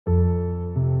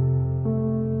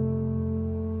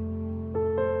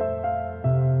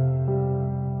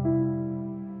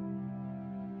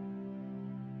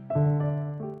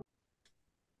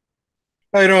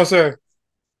How you doing, sir?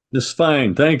 Just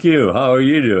fine. Thank you. How are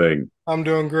you doing? I'm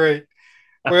doing great.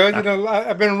 Well,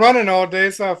 I've been running all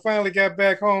day, so I finally got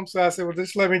back home. So I said, well,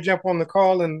 just let me jump on the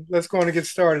call and let's go on and get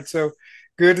started. So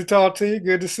good to talk to you.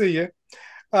 Good to see you.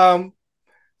 Um,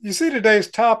 you see, today's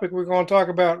topic, we're going to talk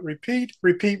about repeat,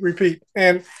 repeat, repeat.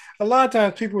 And a lot of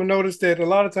times people notice that a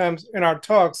lot of times in our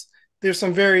talks, there's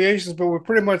some variations, but we're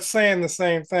pretty much saying the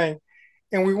same thing.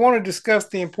 And we want to discuss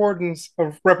the importance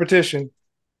of repetition.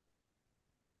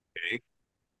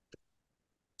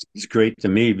 It's great to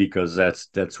me because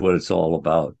that's what it's all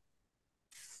about.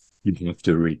 You have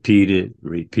to repeat it,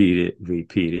 repeat it,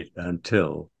 repeat it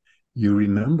until you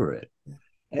remember it.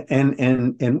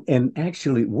 And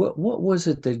actually, what was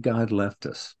it that God left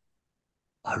us?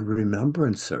 A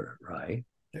remembrancer, right?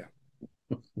 Yeah,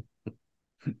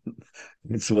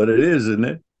 It's what it is, isn't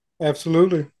it?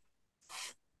 absolutely.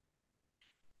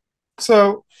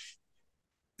 So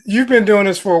you've been doing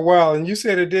this for a while, and you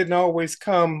said it didn't always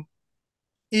come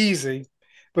easy,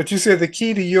 but you said the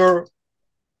key to your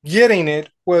getting it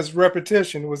was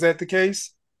repetition. Was that the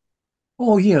case?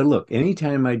 Oh yeah, look,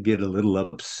 anytime I get a little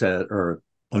upset or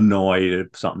annoyed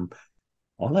at something,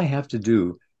 all I have to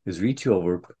do is reach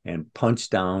over and punch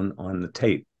down on the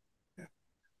tape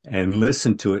and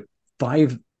listen to it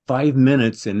five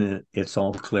minutes and it's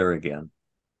all clear again.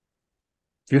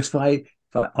 Just I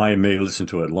may listen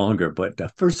to it longer, but the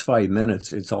first 5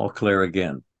 minutes, it's all clear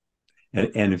again.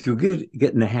 And if you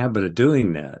get in the habit of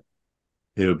doing that,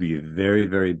 it'll be very,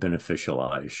 very beneficial,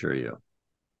 I assure you.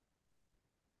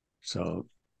 So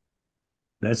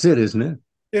that's it, isn't it?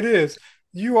 It is.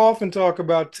 You often talk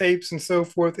about tapes and so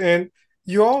forth, and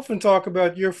you often talk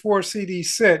about your four CD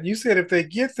set. You said if they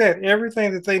get that,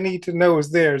 everything that they need to know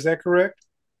is there. Is that correct?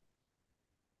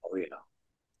 Oh yeah,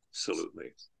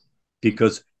 absolutely.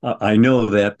 Because I know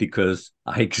that because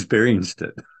I experienced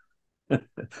it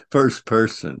first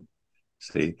person.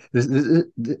 See,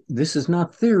 this is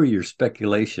not theory or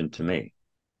speculation to me.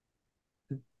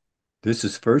 This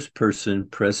is first person,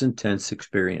 present tense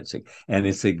experiencing. And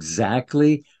it's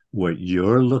exactly what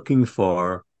you're looking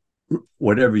for,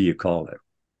 whatever you call it.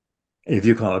 If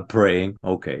you call it praying,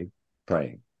 okay,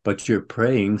 praying. But you're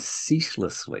praying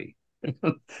ceaselessly.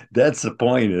 That's the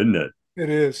point, isn't it? It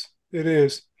is. It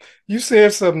is. You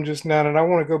said something just now, and I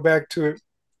want to go back to it.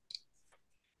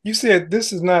 You said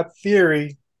this is not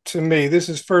theory to me. This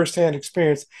is firsthand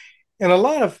experience. And a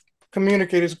lot of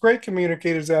communicators, great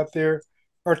communicators out there,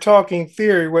 are talking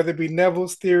theory, whether it be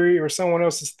Neville's theory or someone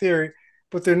else's theory,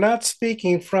 but they're not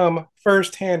speaking from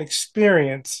firsthand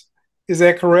experience. Is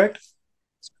that correct?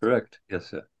 Correct. Yes,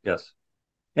 sir. Yes.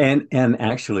 And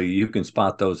actually you can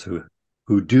spot those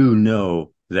who do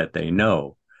know that they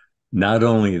know, not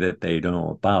only that they know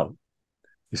about.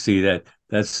 You see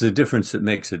that's the difference that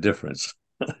makes a difference.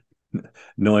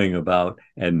 Knowing about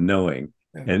and knowing.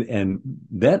 Yeah. And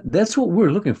that's what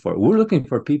we're looking for. We're looking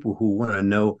for people who want to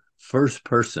know first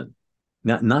person,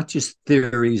 not just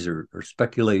theories or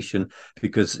speculation,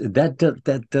 because that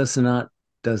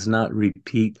does not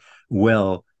repeat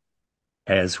well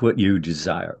as what you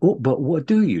desire. Oh, but what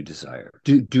do you desire?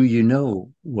 Do you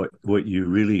know what you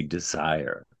really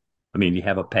desire? I mean, you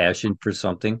have a passion for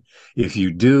something. If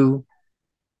you do,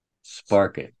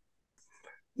 spark it.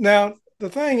 Now, the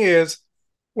thing is,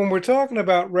 when we're talking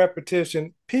about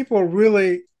repetition, people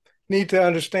really need to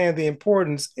understand the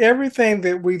importance. Everything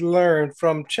that we learn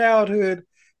from childhood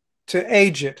to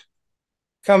age it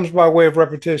comes by way of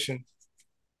repetition.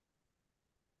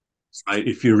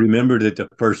 If you remembered it the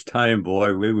first time,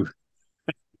 boy, we were,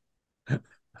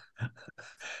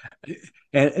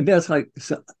 and that's like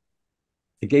so,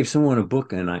 I gave someone a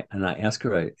book and I asked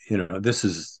her, this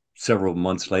is several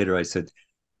months later. I said,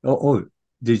 "Oh,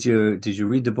 did you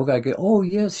read the book?" I go, "Oh,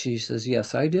 yes." She says,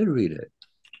 "Yes, I did read it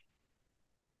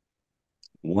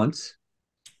once,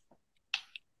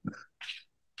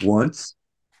 once."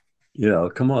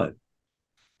 Come on.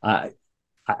 I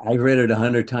I read it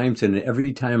 100 times, and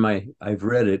every time I've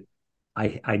read it,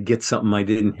 I get something I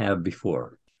didn't have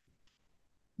before.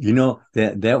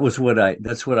 That's what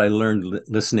I learned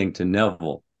listening to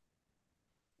Neville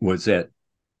was that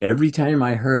every time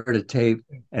I heard a tape,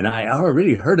 and I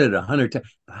already heard it 100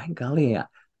 times, by golly,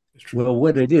 It's true. well,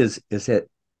 what it is that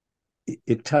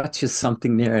it touches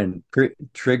something there and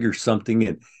triggers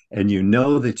something, and you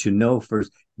know that you know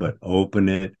first, but open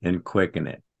it and quicken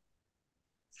it.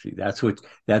 See, that's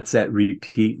that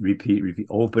repeat, repeat, repeat.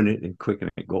 Open it and quicken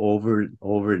it. Go over it,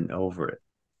 over it, and over it.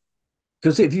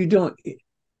 Because if you don't,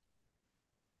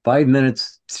 5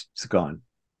 minutes, it's gone.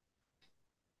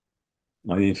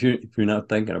 I mean, if you're not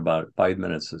thinking about it, 5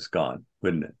 minutes is gone,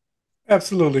 wouldn't it?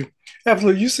 Absolutely.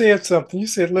 Absolutely. You said something. You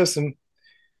said, listen,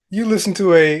 you listen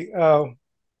to a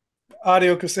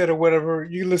audio cassette or whatever,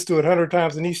 you listen to it 100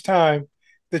 times, and each time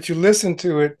that you listen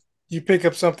to it, you pick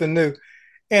up something new.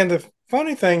 And the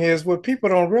funny thing is, what people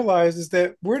don't realize is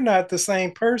that we're not the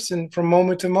same person from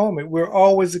moment to moment. We're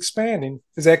always expanding.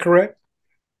 Is that correct?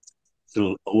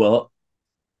 So, well,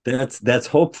 that's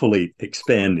hopefully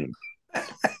expanding.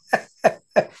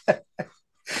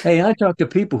 Hey, I talk to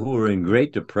people who are in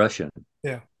Great Depression,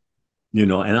 Yeah,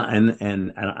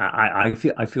 and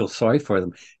I feel sorry for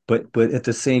them, but at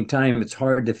the same time, it's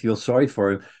hard to feel sorry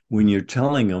for them when you're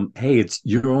telling them, hey, it's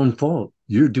your own fault.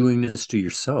 You're doing this to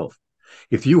yourself.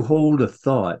 If you hold a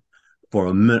thought for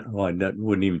a minute, well, that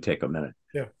wouldn't even take a minute,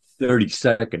 yeah, 30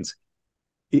 seconds,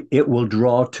 it will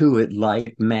draw to it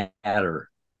like matter.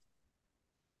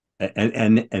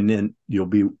 And then you'll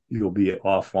be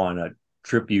off on a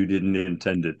trip you didn't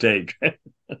intend to take.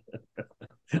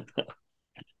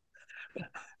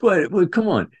 But come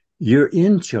on, you're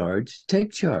in charge.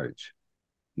 Take charge.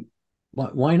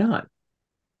 Why not?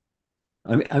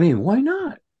 I mean, why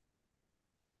not?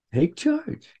 Take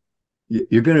charge.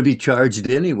 You're going to be charged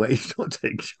anyway. Don't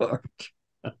take charge.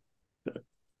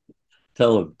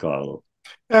 Tell them, Carlo.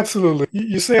 absolutely.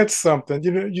 You said something.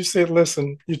 You said,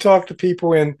 listen, you talk to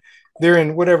people and they're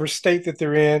in whatever state that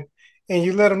they're in, and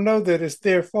you let them know that it's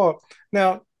their fault.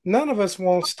 Now, none of us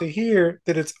wants to hear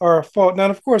that it's our fault. Now,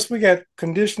 of course, we got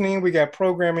conditioning, we got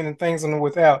programming and things on the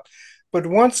without. But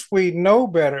once we know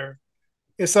better,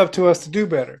 it's up to us to do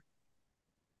better.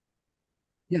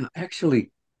 Yeah,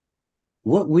 actually,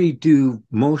 what we do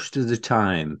most of the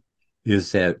time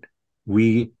is that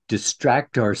we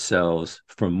distract ourselves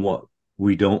from what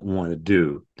we don't want to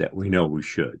do that we know we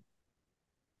should.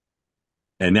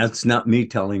 And that's not me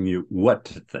telling you what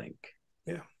to think,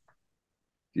 Yeah,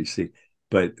 you see,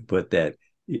 but that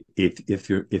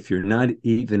if you're not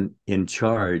even in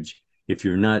charge, if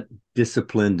you're not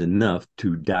disciplined enough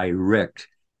to direct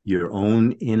your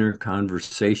own inner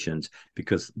conversations,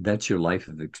 because that's your life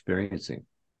of experiencing.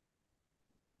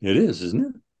 It is,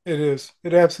 isn't it is.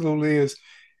 It absolutely is.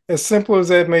 As simple as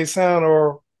that may sound,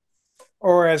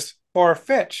 or as far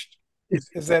fetched it?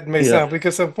 as that may Yeah. sound,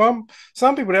 because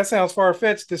some people that sounds far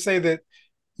fetched to say that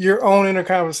your own inner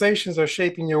conversations are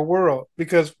shaping your world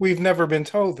because we've never been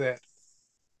told that.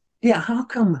 Yeah,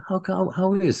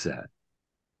 how is that?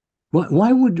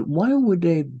 Why would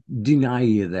they deny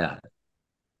you that?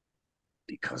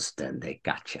 Because then they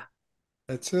got you.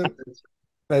 That's it.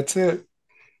 That's it.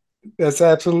 That's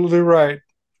absolutely right.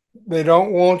 They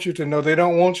don't want you to know. They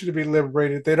don't want you to be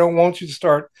liberated. They don't want you to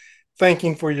start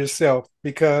thinking for yourself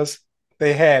because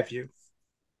they have you.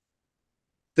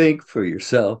 Think for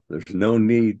yourself. There's no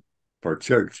need for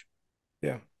church.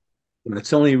 Yeah, That's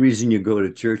the only reason you go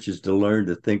to church is to learn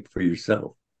to think for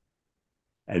yourself.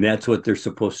 And that's what they're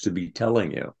supposed to be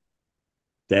telling you.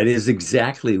 That is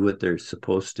exactly what they're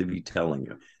supposed to be telling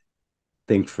you.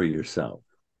 Think for yourself.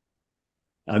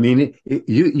 I mean,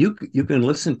 you can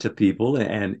listen to people,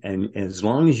 and as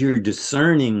long as you're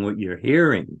discerning what you're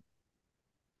hearing,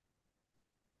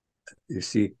 you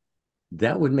see,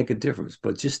 that would make a difference.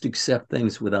 But just accept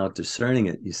things without discerning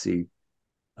it, you see.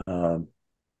 Um,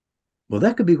 well,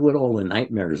 that could be what all the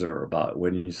nightmares are about,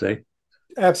 wouldn't you say?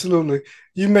 absolutely.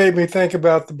 You made me think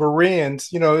about the Bereans.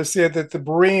 It said that the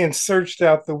Bereans searched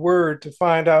out the word to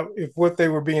find out if what they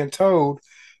were being told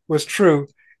was true.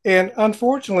 And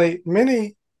unfortunately,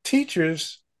 many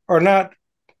teachers are not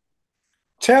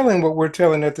telling what we're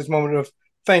telling at this moment of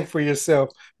think for yourself.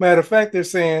 Matter of fact, they're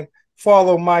saying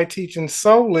follow my teaching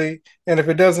solely, and if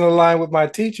it doesn't align with my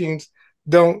teachings,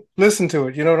 don't listen to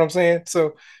it. You know what I'm saying?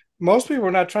 So most people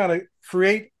are not trying to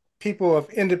create people of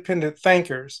independent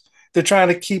thinkers. They're trying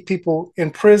to keep people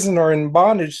in prison or in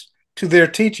bondage to their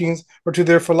teachings or to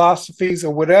their philosophies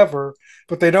or whatever,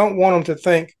 but they don't want them to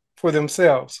think for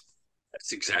themselves.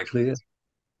 That's exactly it.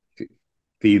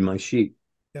 Feed my sheep.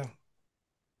 Yeah.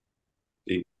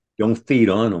 Don't feed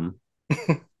on them.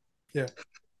 Yeah,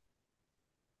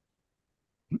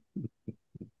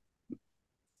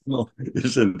 Well,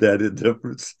 isn't that a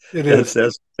difference? it That's is.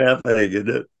 that's happening, isn't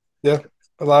it? Yeah.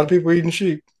 A lot of people eating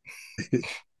sheep.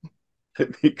 I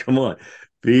mean, come on,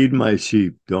 feed my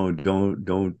sheep. Don't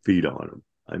feed on them.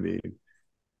 I mean,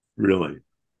 really.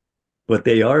 But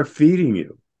they are feeding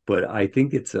you. But I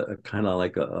think it's a kind of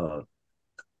like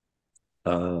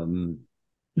um.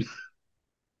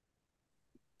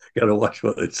 Gotta watch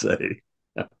what they say.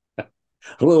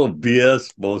 A little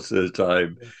BS most of the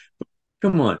time.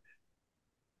 Come on,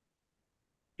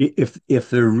 if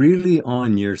they're really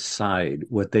on your side,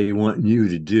 what they want you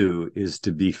to do is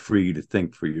to be free to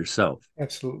think for yourself.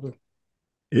 Absolutely.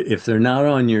 If they're not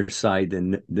on your side,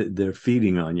 then they're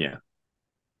feeding on you.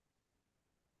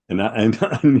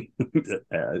 and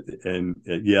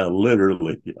yeah,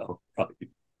 literally, yeah, right.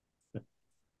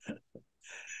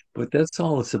 But that's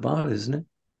all it's about, isn't it?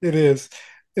 It is.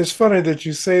 It's funny that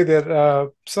you say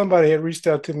that. Somebody had reached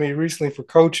out to me recently for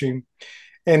coaching,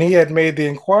 and he had made the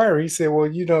inquiry. He said, "Well,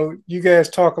 you guys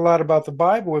talk a lot about the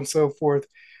Bible and so forth.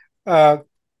 Uh,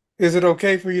 is it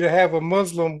okay for you to have a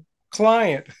Muslim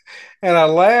client?" And I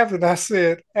laughed and I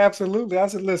said, "Absolutely." I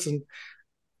said, "Listen,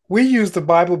 we use the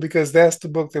Bible because that's the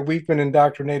book that we've been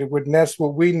indoctrinated with, and that's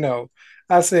what we know."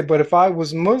 I said, "But if I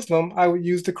was Muslim, I would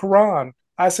use the Quran."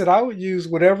 I said, "I would use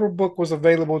whatever book was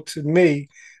available to me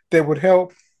that would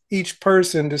help each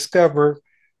person discover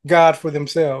God for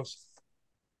themselves."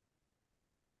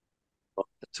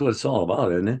 That's what it's all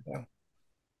about, isn't it? Yeah.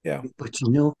 Yeah. But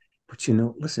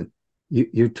listen,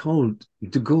 you're told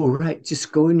to go right.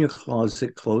 Just go in your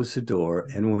closet, close the door,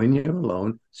 and when you're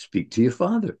alone, speak to your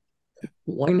father.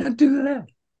 Why not do that?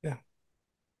 Yeah.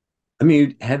 I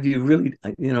mean, have you really,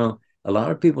 a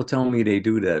lot of people tell me they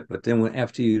do that, but then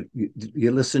after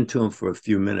you listen to them for a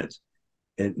few minutes,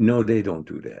 and no, they don't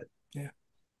do that. Yeah.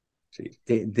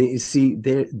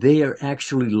 They are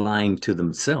actually lying to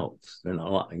themselves. They're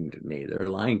not lying to me. They're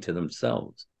lying to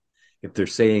themselves if they're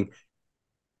saying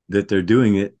that they're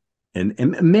doing it, and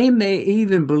may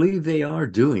even believe they are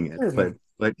doing it. Certainly.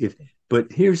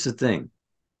 But here's the thing: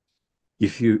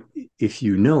 if you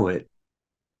know it,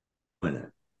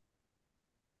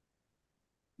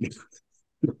 is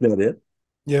that it?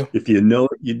 Yeah. If you know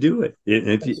it, you do it. And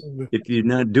Absolutely. if you're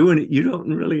not doing it, you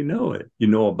don't really know it. You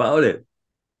know about it.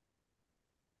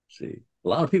 See, a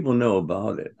lot of people know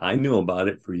about it. I knew about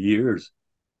it for years,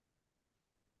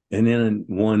 and then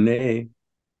one day,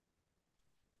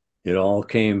 it all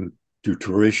came to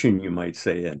fruition, you might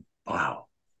say, and wow,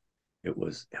 it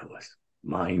was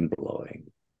mind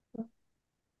blowing.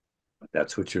 But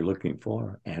that's what you're looking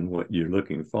for, and what you're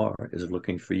looking for is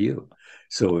looking for you.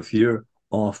 So if you're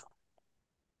off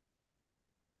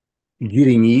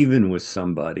getting even with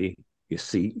somebody, you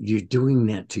see, you're doing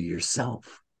that to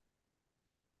yourself.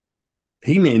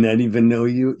 He may not even know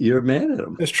you're mad at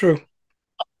him. It's true.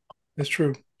 It's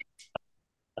true.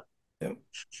 Yeah.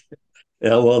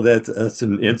 Yeah, well, that's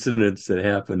some incidents that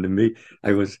happened to me.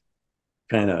 I was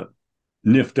kind of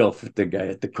nipped off at the guy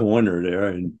at the corner there,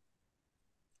 and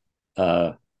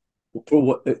uh, for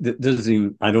what doesn't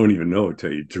even, I don't even know, to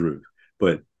tell you the truth,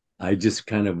 but I just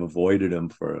kind of avoided him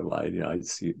for a while. I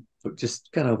see, but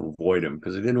just kind of avoid him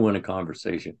because I didn't want a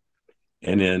conversation.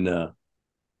 And then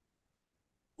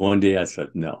one day I said,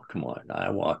 "No, come on." I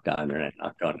walked down there and I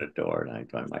knocked on the door, and I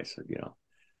told him, I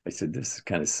said, "This is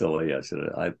kind of silly." I said,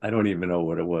 I don't even know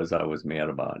what it was I was mad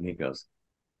about." And he goes,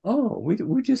 "Oh,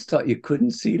 we just thought you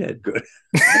couldn't see that good."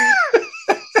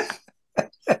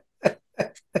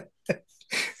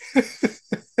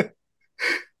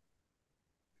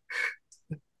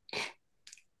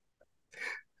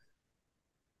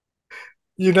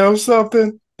 You know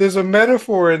something? There's a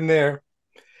metaphor in there.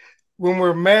 When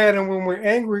we're mad and when we're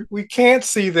angry, we can't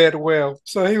see that well.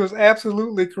 So he was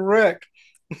absolutely correct.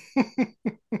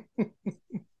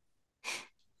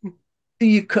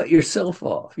 You cut yourself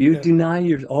off. You Yeah. deny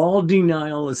your all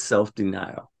denial is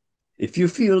self-denial. If you're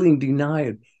feeling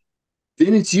denied,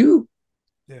 then it's you.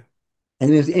 Yeah.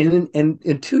 And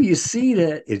until you see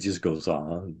that, it just goes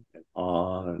on and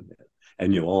on.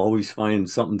 And you'll always find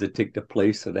something to take the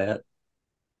place of that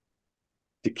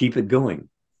to keep it going.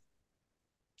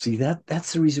 See,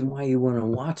 that's the reason why you want to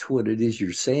watch what it is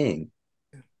you're saying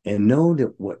and know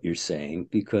that what you're saying,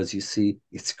 because you see,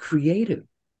 it's creative.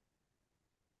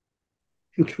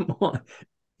 Come on.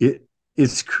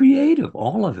 It's creative,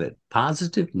 all of it,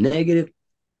 positive, negative.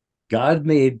 God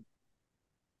made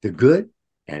the good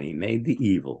and he made the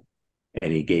evil,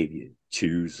 and he gave you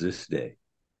choose this day.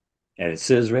 And it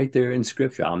says right there in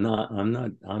scripture.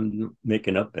 I'm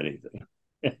making up anything.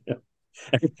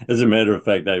 As a matter of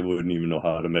fact, I wouldn't even know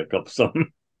how to make up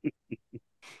something.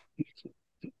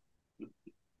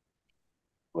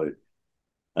 But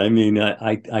I mean,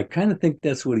 I kind of think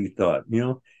that's what he thought.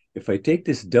 If I take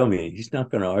this dummy, he's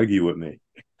not going to argue with me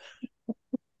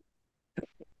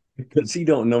because he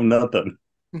don't know nothing.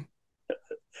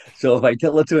 So if I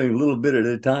tell it to him a little bit at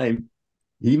a time,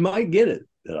 he might get it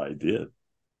that I did.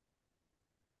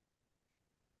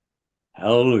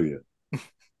 Hallelujah.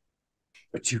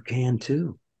 But you can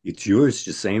too. It's yours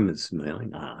the same as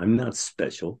mine. I'm not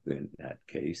special in that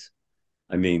case.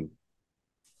 I mean,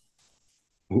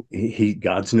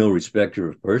 God's no respecter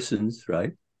of persons,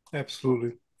 right?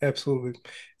 Absolutely. Absolutely.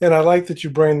 And I like that you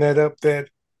bring that up, that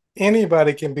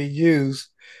anybody can be used.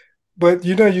 But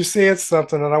you said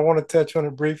something, and I want to touch on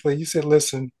it briefly. You said,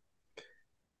 listen,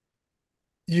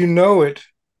 you know it,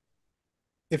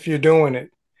 if you're doing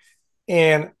it.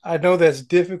 And I know that's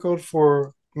difficult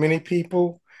for many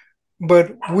people,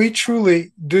 but we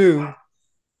truly do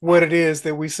what it is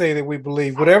that we say that we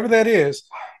believe, whatever that is.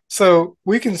 So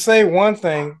we can say one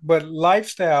thing, but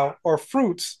lifestyle or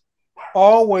fruits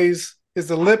always is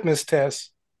the litmus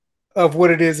test of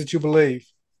what it is that you believe.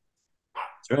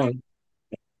 That's right.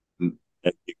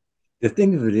 The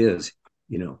thing of it is,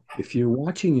 if you're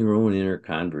watching your own inner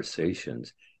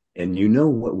conversations and you know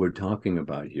what we're talking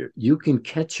about here, you can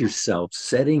catch yourself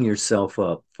setting yourself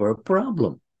up for a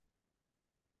problem.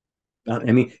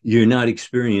 I mean, you're not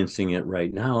experiencing it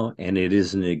right now, and it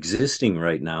isn't existing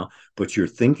right now, but you're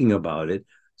thinking about it.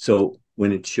 So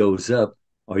when it shows up,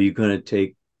 are you going to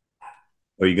take,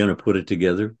 are you going to put it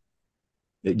together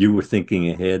that you were thinking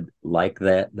ahead like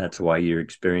that? That's why you're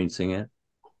experiencing it.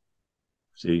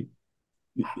 See,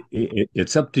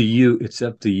 it's up to you. It's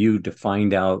up to you to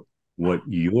find out what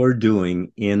you're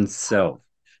doing in self,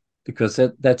 because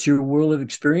that's your world of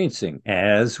experiencing,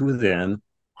 as within,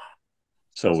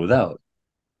 so without.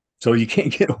 So you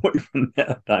can't get away from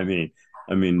that. I mean,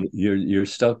 you're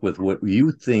stuck with what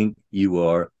you think you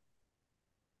are.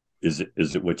 Is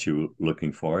it what you're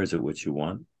looking for? Is it what you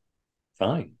want?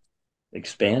 Fine,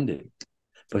 expand it.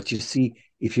 But you see,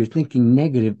 if you're thinking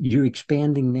negative, you're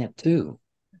expanding that too.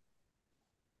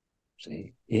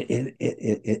 See,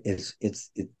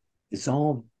 it's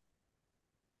all,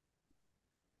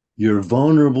 you're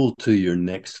vulnerable to your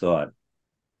next thought.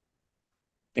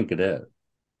 Think of that.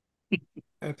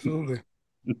 Absolutely.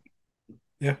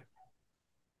 Yeah.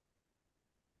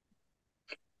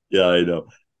 Yeah,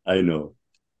 I know.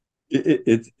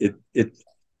 It you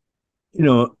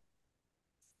know,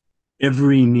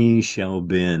 every knee shall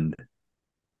bend.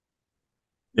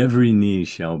 Every knee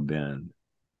shall bend,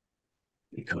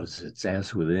 because it's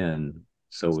as within,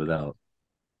 so without.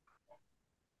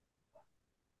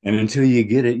 And until you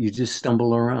get it, you just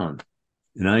stumble around.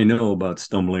 And I know about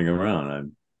stumbling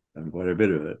around. I'm quite a bit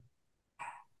of it.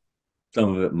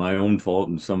 Some of it my own fault,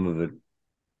 and some of it,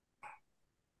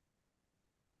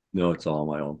 no, it's all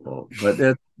my own fault.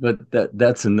 But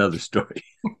that's another story.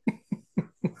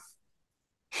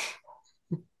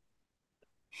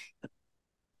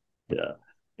 Yeah.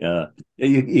 Yeah.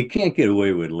 You can't get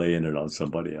away with laying it on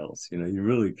somebody else. You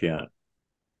really can't.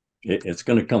 It's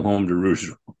going to come home to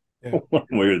roost Yeah. one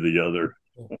way or the other.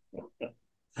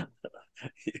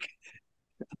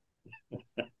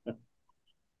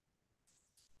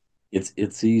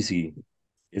 It's easy.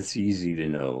 It's easy to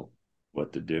know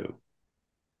what to do,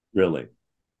 really.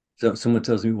 So someone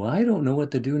tells me, "Well, I don't know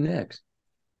what to do next."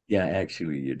 Yeah,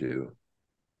 actually, you do.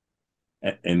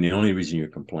 And the only reason you're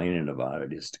complaining about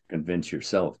it is to convince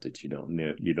yourself that you don't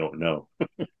know. You don't know.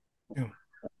 Yeah.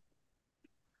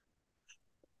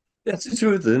 That's the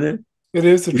truth, isn't it? It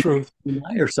is the We truth.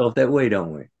 lie ourselves that way,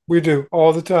 don't we? We do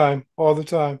all the time, all the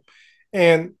time.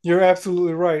 And you're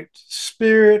absolutely right.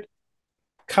 Spirit,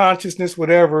 consciousness,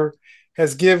 whatever,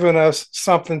 has given us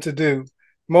something to do.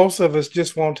 Most of us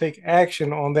just won't take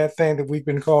action on that thing that we've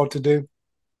been called to do.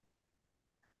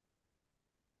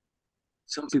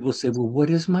 Some people say, "Well, what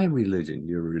is my religion?"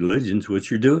 Your religion's what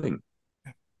you're doing.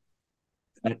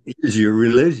 That is your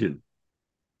religion.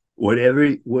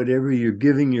 Whatever you're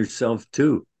giving yourself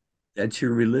to, that's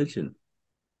your religion.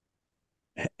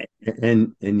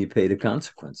 And you pay the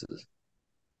consequences.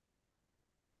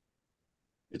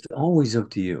 It's always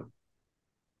up to you.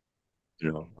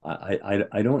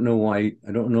 I don't know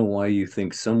why you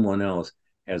think someone else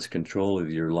has control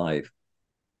of your life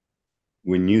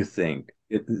when you think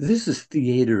this is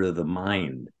theater of the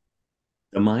mind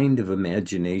of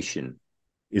imagination.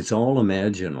 It's all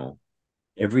imaginal.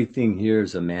 Everything here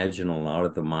is imaginal out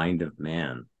of the mind of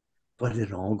man, but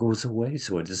it all goes away.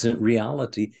 So it isn't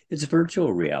reality. It's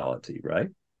virtual reality, right?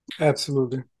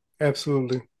 Absolutely.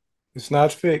 Absolutely. It's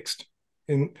not fixed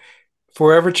and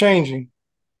forever changing.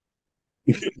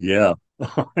 Yeah.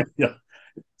 Yeah.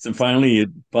 So finally, it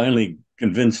finally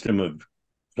convinced him of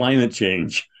climate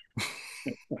change.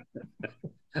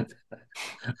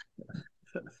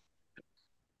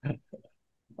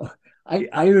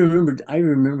 I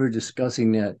remember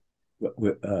discussing that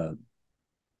with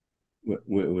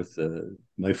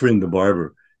my friend the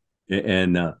barber,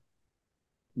 and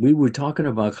we were talking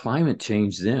about climate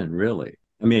change then. Really,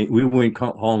 I mean, we weren't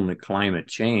calling it climate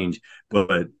change,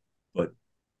 but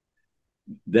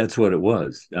that's what it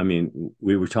was. I mean,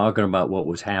 we were talking about what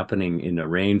was happening in the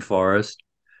rainforest,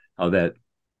 how that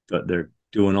they're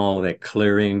doing all that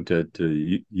clearing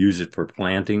to use it for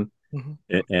planting, Mhm.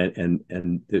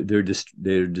 and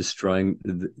they're destroying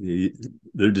the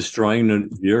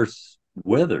Earth's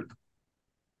weather,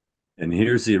 and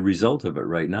here's the result of it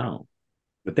right now.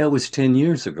 But that was 10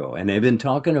 years ago. And they've been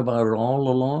talking about it all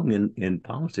along in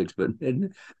politics, but they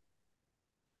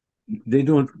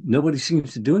don't, nobody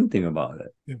seems to do anything about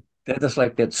it. Yeah. That's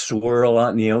like that swirl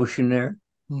out in the ocean there.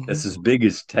 Mm-hmm. That's as big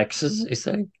as Texas, they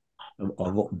say,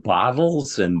 of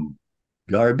bottles and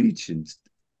garbage. And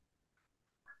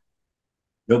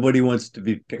nobody wants to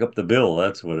pick up the bill.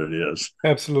 That's what it is.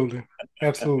 Absolutely.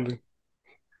 Absolutely.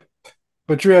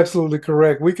 But you're absolutely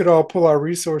correct. We could all pull our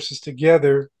resources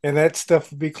together and that stuff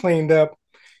would be cleaned up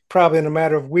probably in a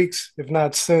matter of weeks, if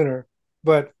not sooner.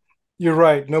 But you're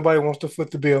right. Nobody wants to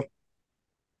foot the bill.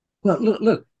 Well,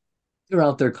 look, they're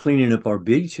out there cleaning up our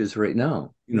beaches right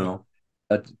now. Yeah.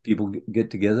 People get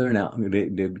together now.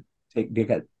 They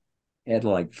got had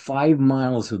like 5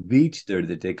 miles of beach there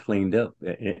that they cleaned up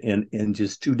in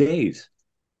just 2 days,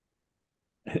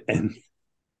 and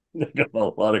they got a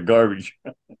lot of garbage,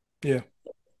 Yeah.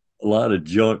 a lot of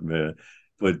junk, man.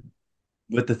 But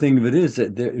the thing of it is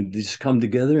that they just come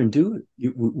together and do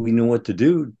it. We know what to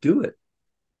do. Do it.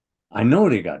 I know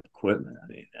they got equipment.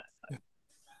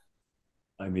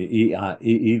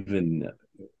 Even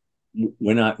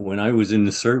when I was in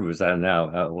the service, I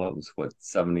now what was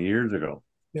 70 years ago.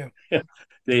 Yeah.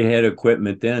 They had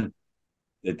equipment then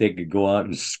that they could go out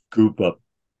and scoop up.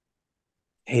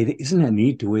 Hey, isn't that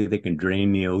neat the way they can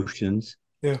drain the oceans?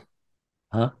 Yeah.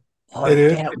 Huh? Oh, It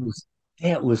is.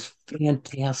 that was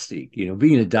fantastic.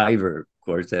 Being a diver, of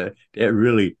course, that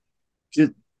really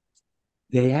just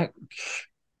they act.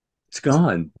 It's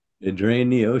gone. They drain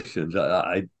the oceans.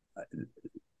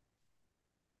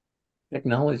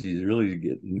 Technology is really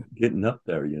getting up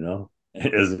there.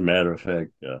 As a matter of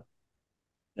fact,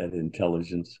 that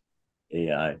intelligence,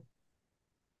 AI,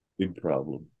 big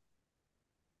problem.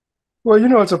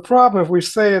 Well, it's a problem if we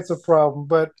say it's a problem,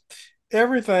 but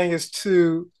everything is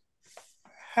to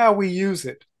how we use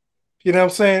it. You know what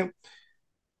I'm saying?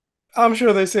 I'm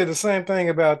sure they say the same thing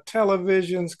about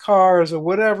televisions, cars, or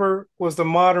whatever was the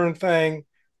modern thing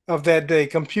of that day.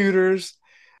 Computers,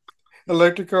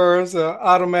 electric cars,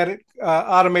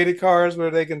 automated cars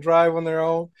where they can drive on their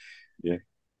own. Yeah.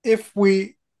 If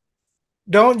we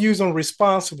don't use them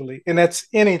responsibly, and that's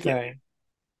anything. Yeah.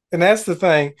 And that's the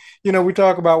thing. We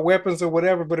talk about weapons or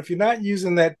whatever, but if you're not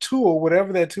using that tool,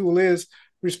 whatever that tool is,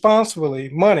 responsibly,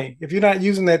 money, if you're not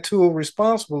using that tool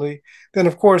responsibly, then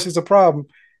of course it's a problem.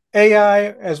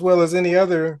 AI, as well as any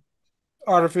other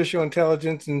artificial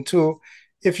intelligence and tool,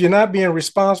 if you're not being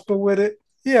responsible with it,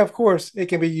 yeah, of course it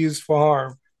can be used for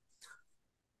harm.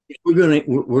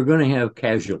 We're gonna have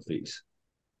casualties.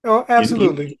 Oh,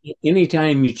 absolutely.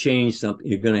 Anytime you change something,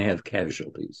 you're gonna have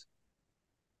casualties.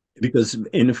 Because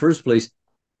in the first place,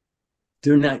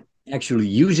 they're not actually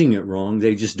using it wrong.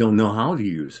 They just don't know how to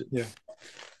use it. Yeah.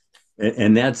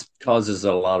 And that causes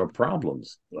a lot of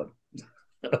problems. But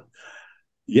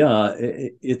yeah,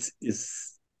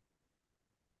 it's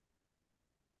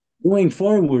going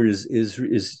forward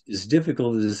is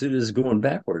difficult as it is going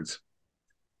backwards.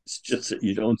 It's just that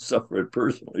you don't suffer it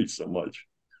personally so much.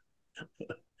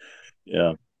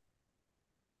 Yeah.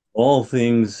 All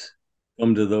things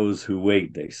come to those who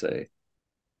wait, they say.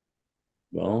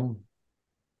 Well,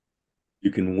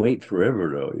 you can wait forever,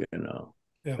 though.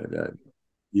 Yeah. But,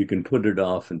 you can put it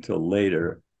off until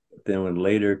later. But then when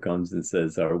later comes and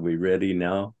says, "Are we ready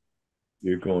now?"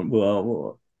 You're going,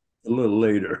 well a little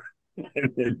later.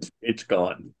 It's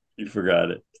gone. You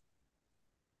forgot it.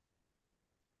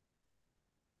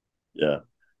 Yeah.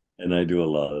 And I do a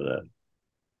lot of that.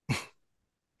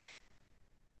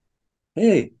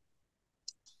 Hey,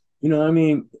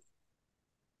 there's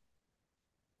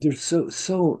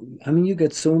you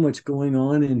got so much going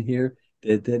on in here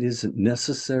that isn't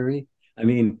necessary.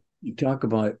 You talk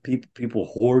about people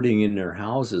hoarding in their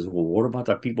houses. Well, what about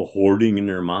the people hoarding in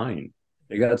their mind?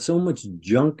 They got so much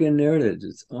junk in there that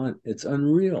it's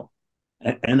unreal.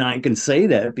 And I can say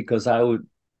that because I would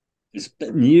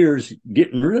spend years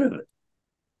getting rid of it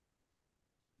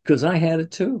because I had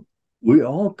it too. We're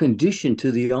all conditioned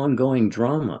to the ongoing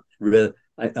drama. People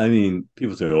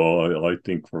say, "Oh, I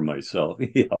think for myself."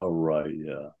 Yeah, right.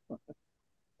 Yeah.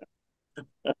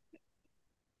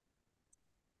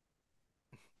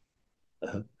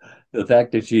 The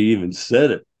fact that you even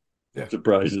said it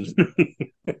surprises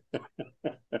me.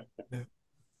 Yeah.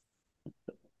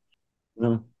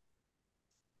 Well,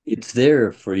 it's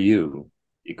there for you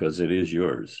because it is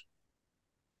yours.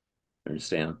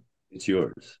 Understand? It's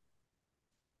yours.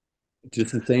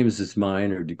 Just the same as it's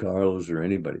mine or DeCarlo's or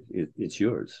anybody. It's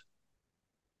yours.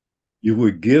 You were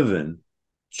given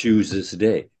choose this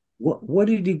day. What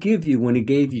did he give you when he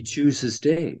gave you choose this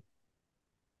day?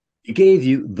 He gave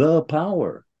you the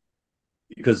power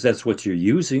because that's what you're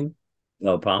using,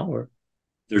 the power.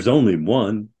 There's only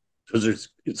one because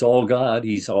it's all God.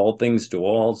 He's all things to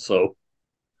all. So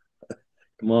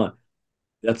come on,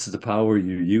 that's the power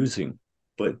you're using.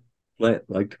 But like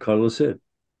DeCarlo said,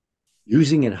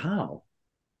 using it how?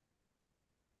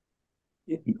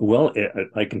 Well,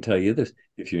 I can tell you this: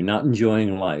 if you're not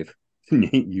enjoying life, you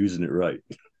ain't using it right.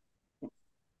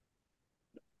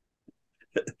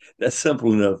 That's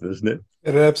simple enough, isn't it?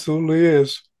 It absolutely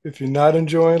is. If you're not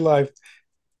enjoying life,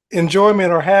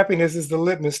 enjoyment or happiness is the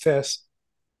litmus test.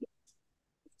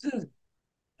 I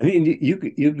mean, you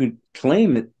could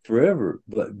claim it forever,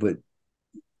 but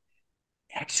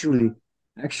actually,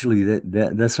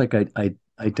 that's like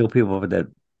I tell people about that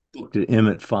book that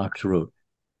Emmett Fox wrote,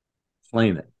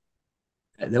 Claim It.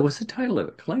 That was the title of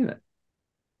it, Claim It.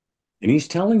 And he's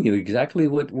telling you exactly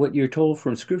what you're told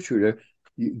from Scripture.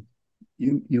 There,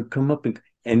 you come up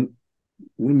and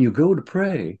when you go to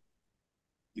pray,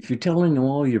 if you're telling them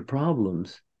all your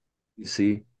problems, you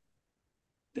see,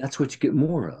 that's what you get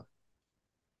more of.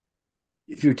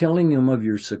 If you're telling them of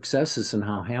your successes and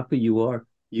how happy you are,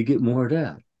 you get more of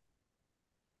that.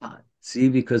 See,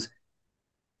 because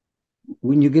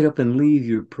when you get up and leave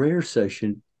your prayer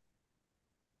session,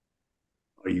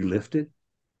 are you lifted?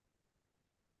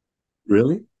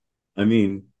 Really? I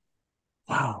mean,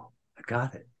 wow, I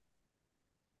got it.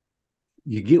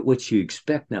 You get what you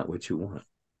expect, not what you want.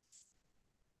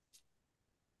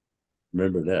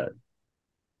 Remember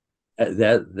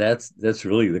that. That's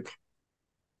really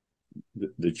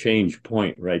the change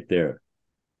point right there.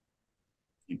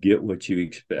 You get what you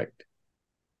expect.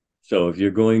 So if you're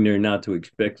going there not to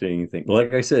expect anything,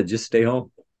 like I said, just stay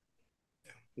home.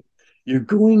 You're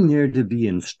going there to be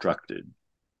instructed.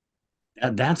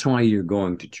 That's why you're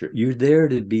going to church. You're there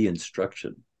to be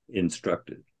instructed.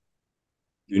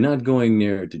 You're not going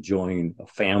there to join a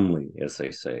family, as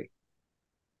they say,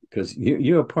 because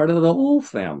you're a part of the whole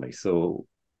family. So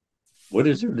what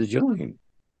is there to join?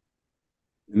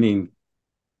 I mean,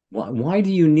 why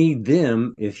do you need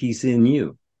them if he's in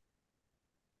you?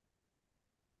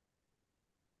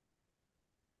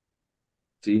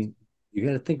 See, you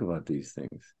got to think about these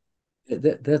things.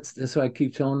 That's why I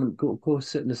keep telling them go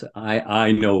sit in this.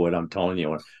 I know what I'm telling you.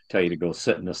 I want to tell you to go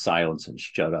sit in the silence and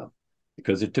shut up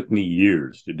because it took me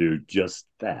years to do just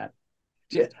that.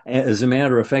 As a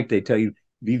matter of fact, they tell you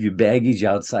leave your baggage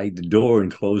outside the door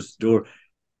and close the door.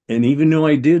 And even though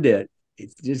I did that,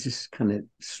 it just kind of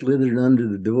slithered under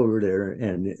the door there,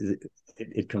 and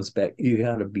it comes back. You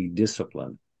got to be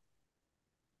disciplined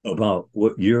about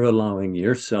what you're allowing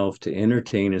yourself to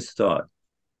entertain as thought,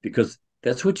 because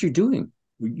that's what you're doing.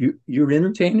 You're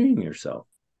entertaining yourself.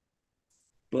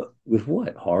 But with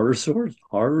what? Horror stories?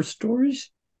 Horror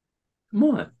stories? Come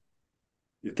on.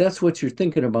 If that's what you're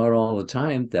thinking about all the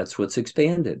time, that's what's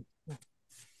expanded.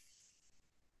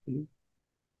 You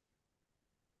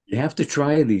have to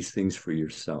try these things for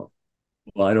yourself.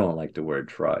 Well, I don't like the word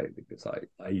try because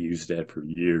I used that for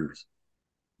years.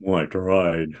 Well, I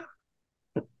tried.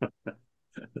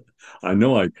 I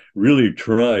know I really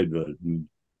tried, but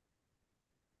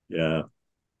yeah,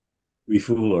 we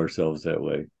fool ourselves that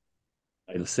way.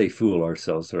 I say fool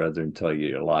ourselves rather than tell you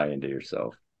you're lying to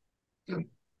yourself.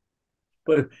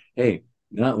 But hey,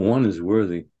 not one is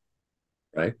worthy,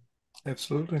 right?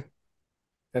 Absolutely.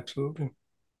 Absolutely.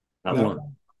 Not Not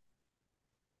one.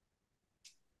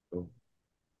 So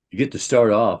you get to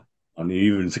start off on the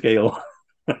even scale.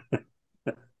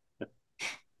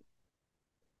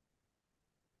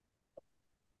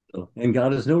 And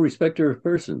God is no respecter of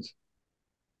persons.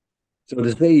 So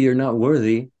to say you're not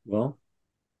worthy, well,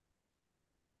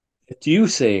 it's you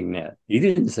saying that. He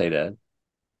didn't say that.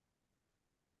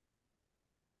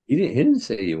 He didn't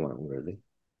say you weren't worthy.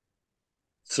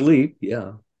 Sleep,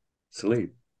 yeah,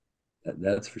 sleep.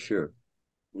 That's for sure.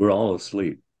 We're all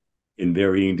asleep in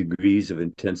varying degrees of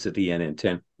intensity and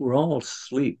intent. We're all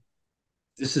asleep.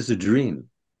 This is a dream.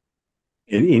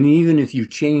 And even if you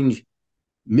change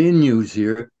menus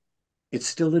here, it's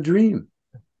still a dream.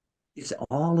 It's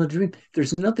all a dream.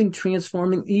 There's nothing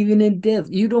transforming, even in death.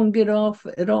 You don't get off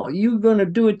at all. You're going to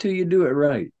do it till you do it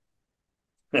right.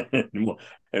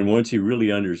 And once you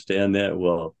really understand that,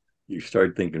 well, you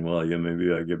start thinking, well, yeah,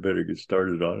 maybe I better get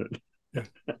started on it.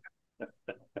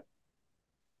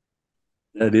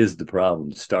 That is the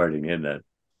problem, starting, isn't it?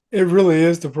 It really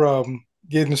is the problem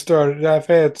getting started. I've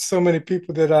had so many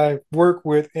people that I work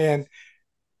with, and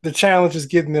the challenge is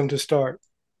getting them to start.